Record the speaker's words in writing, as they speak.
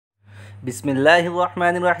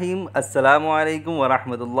बिस्मिल्लाहिर्रहमानिर्रहीम अस्सलामुअलैकुम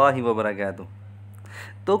वरहमतुल्लाहि वबरकातुहू।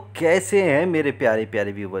 तो कैसे हैं मेरे प्यारे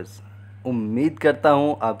प्यारे व्यूवर्स। उम्मीद करता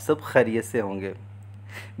हूँ आप सब खैरियत से होंगे।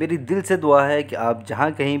 मेरी दिल से दुआ है कि आप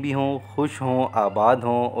जहाँ कहीं भी हों खुश हों, आबाद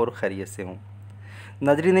हों और खैरियत से हों।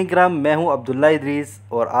 नाज़रीन इकराम, मैं हूँ अब्दुल्ला इदरीस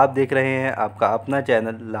और आप देख रहे हैं आपका अपना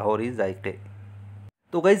चैनल लाहौरी ज़ायक़े।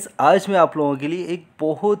 तो गाइज़, आज मैं आप लोगों के लिए एक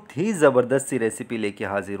बहुत ही ज़बरदस्त सी रेसिपी लेके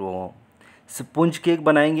हाज़िर हुआ हूँ। स्पंज केक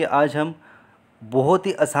बनाएंगे आज हम। बहुत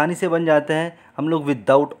ही आसानी से बन जाते हैं। हम लोग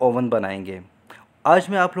विदाउट ओवन बनाएंगे। आज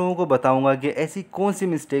मैं आप लोगों को बताऊंगा कि ऐसी कौन सी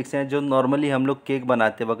मिस्टेक्स हैं जो नॉर्मली हम लोग केक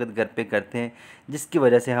बनाते वक्त घर पे करते हैं, जिसकी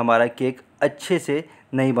वजह से हमारा केक अच्छे से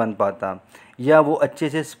नहीं बन पाता या वो अच्छे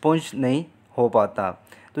से स्पंज नहीं हो पाता।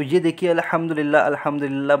 तो ये देखिए, अल्हम्दुलिल्लाह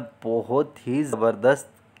अल्हम्दुलिल्लाह बहुत ही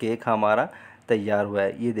ज़बरदस्त केक हमारा तैयार हुआ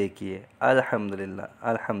है। ये देखिए, अल्हम्दुलिल्लाह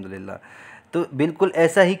अल्हम्दुलिल्लाह। तो बिल्कुल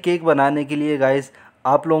ऐसा ही केक बनाने के लिए गाइस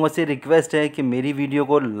आप लोगों से रिक्वेस्ट है कि मेरी वीडियो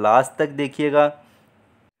को लास्ट तक देखिएगा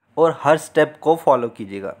और हर स्टेप को फॉलो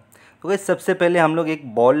कीजिएगा। तो गाइस, सबसे पहले हम लोग एक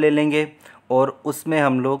बॉल ले लेंगे और उसमें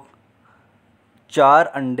हम लोग 4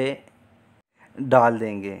 अंडे डाल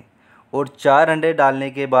देंगे और 4 अंडे डालने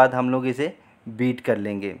के बाद हम लोग इसे बीट कर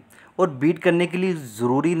लेंगे। और बीट करने के लिए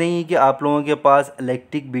ज़रूरी नहीं है कि आप लोगों के पास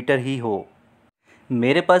इलेक्ट्रिक बीटर ही हो।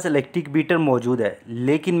 मेरे पास इलेक्ट्रिक बीटर मौजूद है,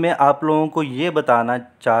 लेकिन मैं आप लोगों को ये बताना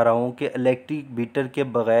चाह रहा हूँ कि इलेक्ट्रिक बीटर के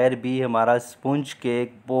बग़ैर भी हमारा स्पंज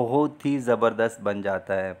केक बहुत ही ज़बरदस्त बन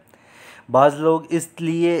जाता है। बाज़ लोग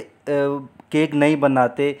इसलिए केक नहीं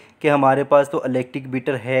बनाते कि हमारे पास तो इलेक्ट्रिक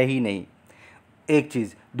बीटर है ही नहीं। एक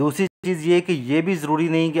चीज़, दूसरी चीज़ ये कि ये भी ज़रूरी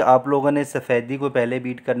नहीं कि आप लोगों ने सफ़ेदी को पहले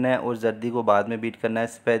बीट करना है और जर्दी को बाद में बीट करना है।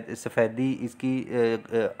 सफ़ेदी इसकी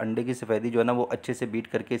अंडे की सफ़ेदी जो है ना, वो अच्छे से बीट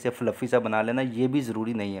करके इसे फ्लफ़ी सा बना लेना, ये भी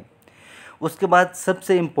ज़रूरी नहीं है। उसके बाद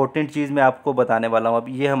सबसे इम्पोर्टेंट चीज़ मैं आपको बताने वाला हूँ। अब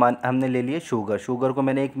ये हमने ले लिए शुगर को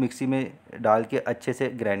मैंने एक मिक्सी में डाल के अच्छे से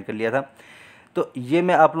ग्राइंड कर लिया था। तो ये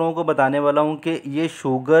मैं आप लोगों को बताने वाला हूँ कि ये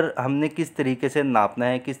शुगर हमने किस तरीके से नापना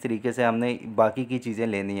है, किस तरीके से हमने बाकी की चीज़ें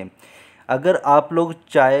लेनी है। अगर आप लोग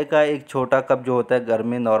चाय का एक छोटा कप जो होता है घर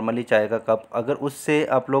में नॉर्मली चाय का कप, अगर उससे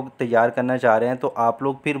आप लोग तैयार करना चाह रहे हैं तो आप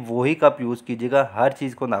लोग फिर वही कप यूज़ कीजिएगा हर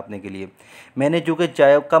चीज़ को नापने के लिए। मैंने चूँकि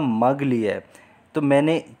चाय का मग लिया है, तो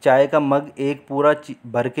मैंने चाय का मग एक पूरा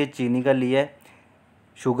भर के चीनी का लिया है,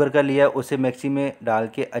 शुगर का लिया है, उसे मिक्सी में डाल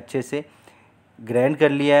के अच्छे से ग्राइंड कर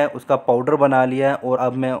लिया है, उसका पाउडर बना लिया है। और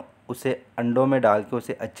अब मैं उसे अंडों में डाल के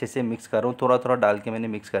उसे अच्छे से मिक्स कर रहा हूँ। थोड़ा थोड़ा डाल के मैंने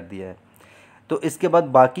मिक्स कर दिया है। तो इसके बाद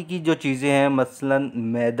बाकी की जो चीज़ें हैं, मसलन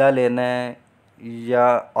मैदा लेना है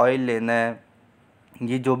या ऑयल लेना है,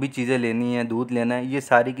 ये जो भी चीज़ें लेनी है, दूध लेना है, ये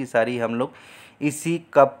सारी की सारी हम लोग इसी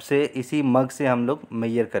कप से, इसी मग से हम लोग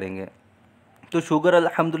मेजर करेंगे। तो शुगर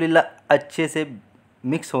अल्हम्दुलिल्लाह अच्छे से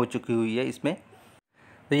मिक्स हो चुकी हुई है इसमें।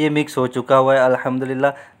 तो ये मिक्स हो चुका हुआ है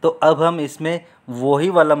अल्हम्दुलिल्लाह। तो अब हम इसमें वही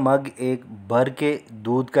वाला मग एक भर के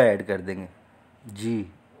दूध का ऐड कर देंगे। जी,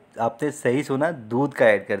 आपने सही सुना, दूध का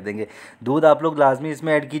ऐड कर देंगे। दूध आप लोग लाजमी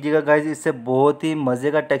इसमें ऐड कीजिएगा गाइस, इससे बहुत ही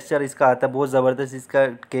मज़े का टेक्सचर इसका आता है, बहुत ज़बरदस्त इसका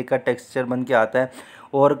केक का टेक्सचर बन के आता है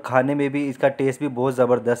और खाने में भी इसका टेस्ट भी बहुत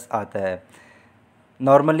ज़बरदस्त आता है।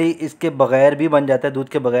 नॉर्मली इसके बग़ैर भी बन जाता है, दूध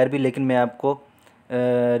के बग़ैर भी, लेकिन मैं आपको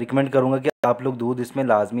रिकमेंड करूँगा कि आप लोग दूध इसमें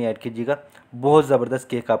लाजमी ऐड कीजिएगा। बहुत ज़बरदस्त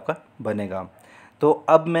केक आपका बनेगा। तो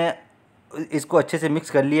अब मैं इसको अच्छे से मिक्स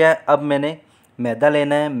कर लिया है। अब मैंने मैदा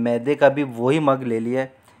लेना है, मैदे का भी वही मग ले लिया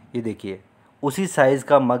है। ये देखिए, उसी साइज़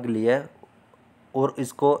का मग लिया है और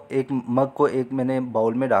इसको एक मग को एक मैंने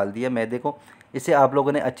बाउल में डाल दिया मैदे को। इसे आप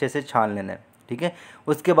लोगों ने अच्छे से छान लेना है, ठीक है।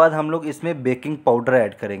 उसके बाद हम लोग इसमें बेकिंग पाउडर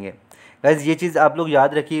ऐड करेंगे। गाइस, ये चीज़ आप लोग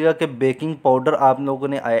याद रखिएगा कि बेकिंग पाउडर आप लोगों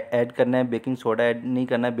ने ऐड करना है, बेकिंग सोडा ऐड नहीं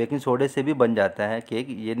करना है। बेकिंग सोडे से भी बन जाता है केक,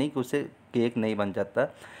 ये नहीं कि उससे केक नहीं बन जाता,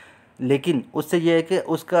 लेकिन उससे ये है कि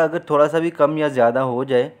उसका अगर थोड़ा सा भी कम या ज़्यादा हो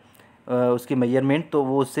जाए उसकी मेजरमेंट, तो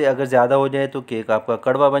वो उससे अगर ज़्यादा हो जाए तो केक आपका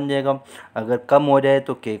कड़वा बन जाएगा, अगर कम हो जाए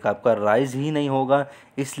तो केक आपका राइज़ ही नहीं होगा।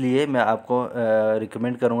 इसलिए मैं आपको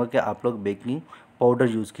रिकमेंड करूँगा कि आप लोग बेकिंग पाउडर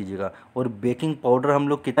यूज़ कीजिएगा। और बेकिंग पाउडर हम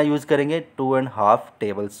लोग कितना यूज़ करेंगे, 2.5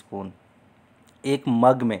 टेबल स्पून एक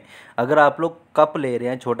मग में। अगर आप लोग कप ले रहे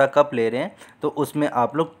हैं, छोटा कप ले रहे हैं, तो उसमें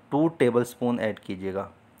आप लोग 2 टेबल स्पून ऐड कीजिएगा,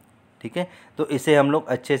 ठीक है। तो इसे हम लोग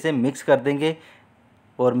अच्छे से मिक्स कर देंगे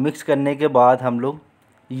और मिक्स करने के बाद हम लोग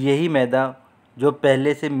यही मैदा जो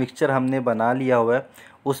पहले से मिक्सचर हमने बना लिया हुआ है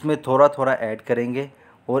उसमें थोड़ा थोड़ा ऐड करेंगे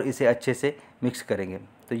और इसे अच्छे से मिक्स करेंगे।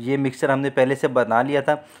 तो ये मिक्सचर हमने पहले से बना लिया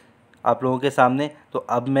था आप लोगों के सामने। तो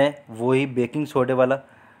अब मैं वही बेकिंग सोडे वाला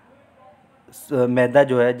मैदा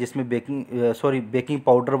जो है जिसमें बेकिंग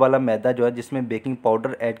पाउडर वाला मैदा जो है जिसमें बेकिंग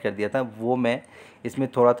पाउडर ऐड कर दिया था, वो मैं इसमें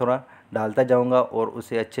थोड़ा थोड़ा डालता जाऊंगा और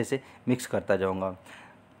उसे अच्छे से मिक्स करता जाऊंगा।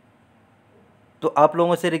 तो आप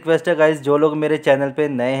लोगों से रिक्वेस्ट है गाइस, जो लोग मेरे चैनल पे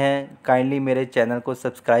नए हैं काइंडली मेरे चैनल को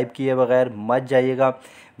सब्सक्राइब किए बगैर मत जाइएगा।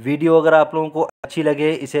 वीडियो अगर आप लोगों को अच्छी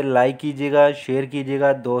लगे इसे लाइक कीजिएगा, शेयर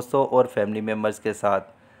कीजिएगा दोस्तों और फैमिली मेम्बर्स के साथ,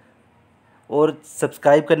 और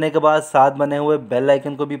सब्सक्राइब करने के बाद साथ बने हुए बेल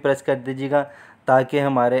आइकन को भी प्रेस कर दीजिएगा ताकि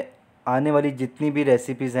हमारे आने वाली जितनी भी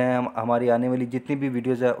रेसिपीज़ हैं, हमारी आने वाली जितनी भी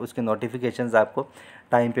वीडियोज़ हैं उसके नोटिफिकेशंस आपको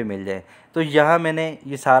टाइम पे मिल जाए। तो यहाँ मैंने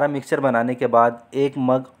ये सारा मिक्सचर बनाने के बाद एक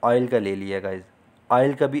मग ऑयल का ले लिया गाइस,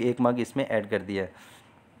 ऑयल का भी एक मग इसमें ऐड कर दिया है।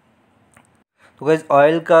 तो गाइस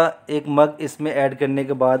ऑयल का एक मग इसमें ऐड करने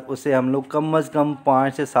के बाद उसे हम लोग कम से कम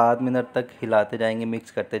 5 से 7 मिनट तक हिलाते जाएंगे,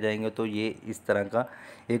 मिक्स करते जाएंगे, तो ये इस तरह का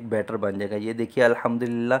एक बैटर बन जाएगा। ये देखिए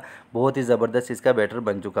अल्हम्दुलिल्लाह बहुत ही ज़बरदस्त इसका बैटर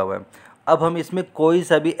बन चुका हुआ है। अब हम इसमें कोई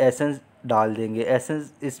सा भी एसेंस डाल देंगे।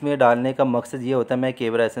 एसेंस इसमें डालने का मकसद ये होता है, मैं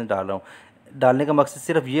केवल एसेंस डाल रहा हूँ, डालने का मकसद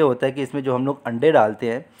सिर्फ ये होता है कि इसमें जो हम लोग अंडे डालते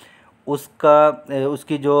हैं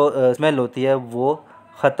उसकी जो स्मेल होती है वो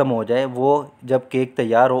ख़त्म हो जाए, वो जब केक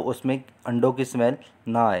तैयार हो उसमें अंडों की स्मेल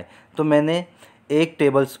ना आए। तो मैंने 1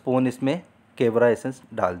 टेबल स्पून इसमें केवड़ा एसेंस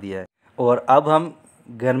डाल दिया है। और अब हम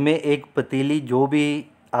घर में एक पतीली, जो भी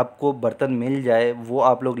आपको बर्तन मिल जाए वो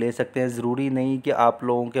आप लोग ले सकते हैं। ज़रूरी नहीं कि आप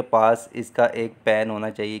लोगों के पास इसका एक पैन होना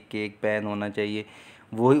चाहिए, केक पैन होना चाहिए,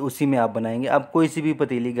 वही उसी में आप बनाएंगे। आप कोई सी भी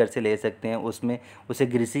पतीली घर से ले सकते हैं, उसमें उसे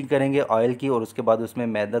ग्रीसिंग करेंगे ऑयल की और उसके बाद उसमें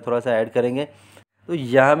मैदा थोड़ा सा ऐड करेंगे। तो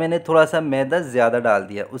यहाँ मैंने थोड़ा सा मैदा ज़्यादा डाल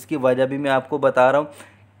दिया, उसकी वजह भी मैं आपको बता रहा हूँ,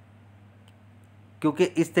 क्योंकि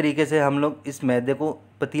इस तरीके से हम लोग इस मैदे को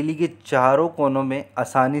पतीली के चारों कोनों में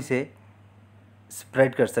आसानी से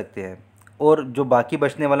स्प्रेड कर सकते हैं, और जो बाकी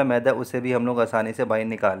बचने वाला मैदा उसे भी हम लोग आसानी से बाहर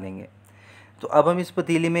निकाल लेंगे। तो अब हम इस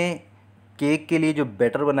पतीली में केक के लिए जो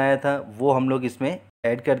बैटर बनाया था वो हम लोग इसमें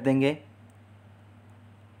ऐड कर देंगे।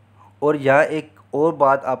 और यहाँ एक और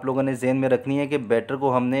बात आप लोगों ने ज़हन में रखनी है कि बैटर को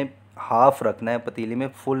हमने हाफ़ रखना है पतीली में,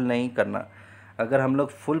 फुल नहीं करना। अगर हम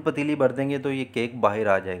लोग फुल पतीली भर देंगे तो ये केक बाहर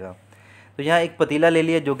आ जाएगा। तो यहाँ एक पतीला ले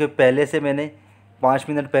लिया जो कि पहले से मैंने 5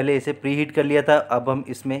 मिनट पहले इसे प्री हीट कर लिया था। अब हम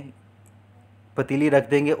इसमें पतीली रख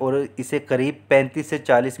देंगे और इसे करीब 35 से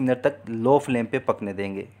 40 मिनट तक लो फ्लेम पे पकने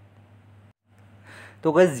देंगे।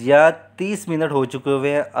 तो गाइस यहाँ 30 मिनट हो चुके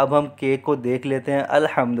हुए हैं। अब हम केक को देख लेते हैं।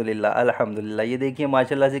 अल्हम्दुलिल्लाह अल्हम्दुलिल्लाह, ये देखिए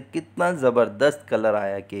माशाल्लाह से कितना ज़बरदस्त कलर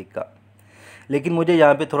आया है केक का। लेकिन मुझे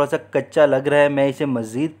यहाँ पे थोड़ा सा कच्चा लग रहा है, मैं इसे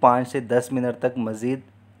मज़ीद 5 से 10 मिनट तक मज़ीद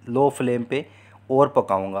लो फ्लेम पे और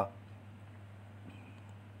पकाऊंगा।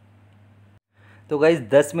 तो गाइस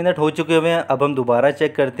 10 मिनट हो चुके हुए हैं। अब हम दोबारा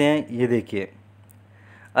चेक करते हैं। ये देखिए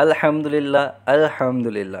अल्हम्दुलिल्लाह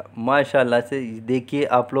अल्हम्दुलिल्लाह माशाल्लाह से देखिए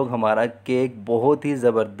आप लोग, हमारा केक बहुत ही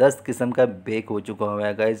ज़बरदस्त किस्म का बेक हो चुका हुआ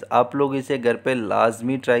है। गाइस आप लोग इसे घर पे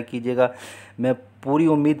लाजमी ट्राई कीजिएगा। मैं पूरी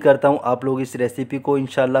उम्मीद करता हूँ आप लोग इस रेसिपी को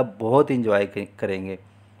इंशाल्लाह बहुत इंजॉय करेंगे।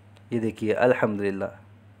 ये देखिए अल्हम्दुलिल्लाह।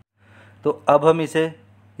 तो अब हम इसे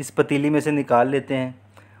इस पतीली में से निकाल लेते हैं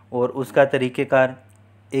और उसका तरीक़ेकार,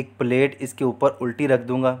 एक प्लेट इसके ऊपर उल्टी रख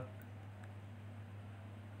दूँगा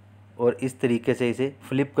और इस तरीके से इसे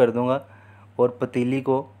फ्लिप कर दूंगा और पतीली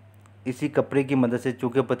को इसी कपड़े की मदद से,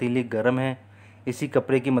 चूँकि पतीली गर्म है, इसी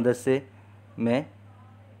कपड़े की मदद से मैं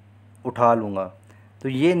उठा लूँगा। तो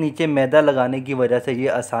ये नीचे मैदा लगाने की वजह से ये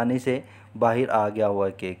आसानी से बाहर आ गया हुआ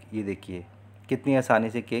है केक। ये देखिए कितनी आसानी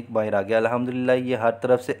से केक बाहर आ गया। अल्हम्दुलिल्लाह ये हर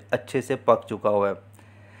तरफ से अच्छे से पक चुका हुआ है।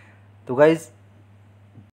 तो गाइज़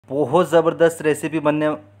बहुत ज़बरदस्त रेसिपी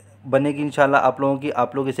बनेगी इंशाल्लाह आप लोगों की।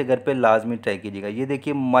 आप लोग इसे घर पे लाजमी ट्राई कीजिएगा। ये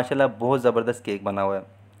देखिए माशाल्लाह बहुत ज़बरदस्त केक बना हुआ है।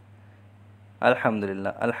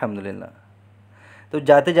 अल्हम्दुलिल्लाह अल्हम्दुलिल्लाह। तो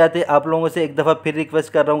जाते जाते आप लोगों से एक दफ़ा फिर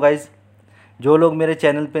रिक्वेस्ट कर रहा हूँ गाइज़, जो लोग मेरे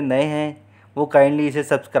चैनल पे नए हैं वो काइंडली इसे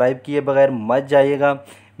सब्सक्राइब किए बगैर मत जाइएगा।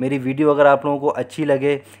 मेरी वीडियो अगर आप लोगों को अच्छी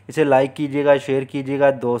लगे इसे लाइक कीजिएगा, शेयर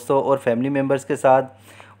कीजिएगा दोस्तों और फैमिली मेम्बर्स के साथ,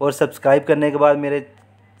 और सब्सक्राइब करने के बाद मेरे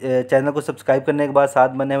चैनल को सब्सक्राइब करने के बाद साथ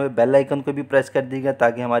बने हुए बेल आइकन को भी प्रेस कर दीजिएगा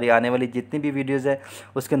ताकि हमारी आने वाली जितनी भी वीडियोज़ हैं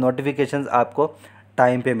उसके नोटिफिकेशंस आपको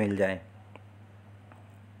टाइम पे मिल जाएं।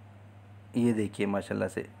 ये देखिए माशाल्लाह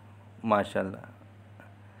से माशाल्लाह।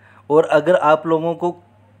 और अगर आप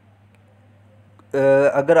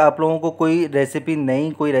लोगों को कोई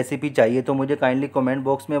रेसिपी चाहिए तो मुझे काइंडली कमेंट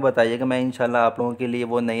बॉक्स में बताइएगा। मैं इंशाल्लाह आप लोगों के लिए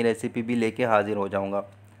वो नई रेसिपी भी लेके हाज़िर हो जाऊँगा।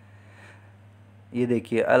 ये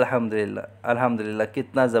देखिए अल्हम्दुलिल्लाह अल्हम्दुलिल्लाह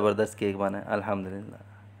कितना ज़बरदस्त केक बना है अल्हम्दुलिल्लाह।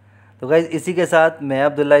 तो गाइज़ इसी के साथ मैं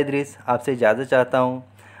अब्दुल्ला इदरीस आपसे इजाज़त चाहता हूँ।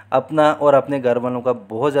 अपना और अपने घर वालों का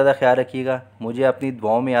बहुत ज़्यादा ख्याल रखिएगा। मुझे अपनी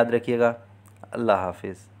दुआओं में याद रखिएगा। अल्लाह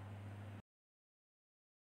हाफिज़।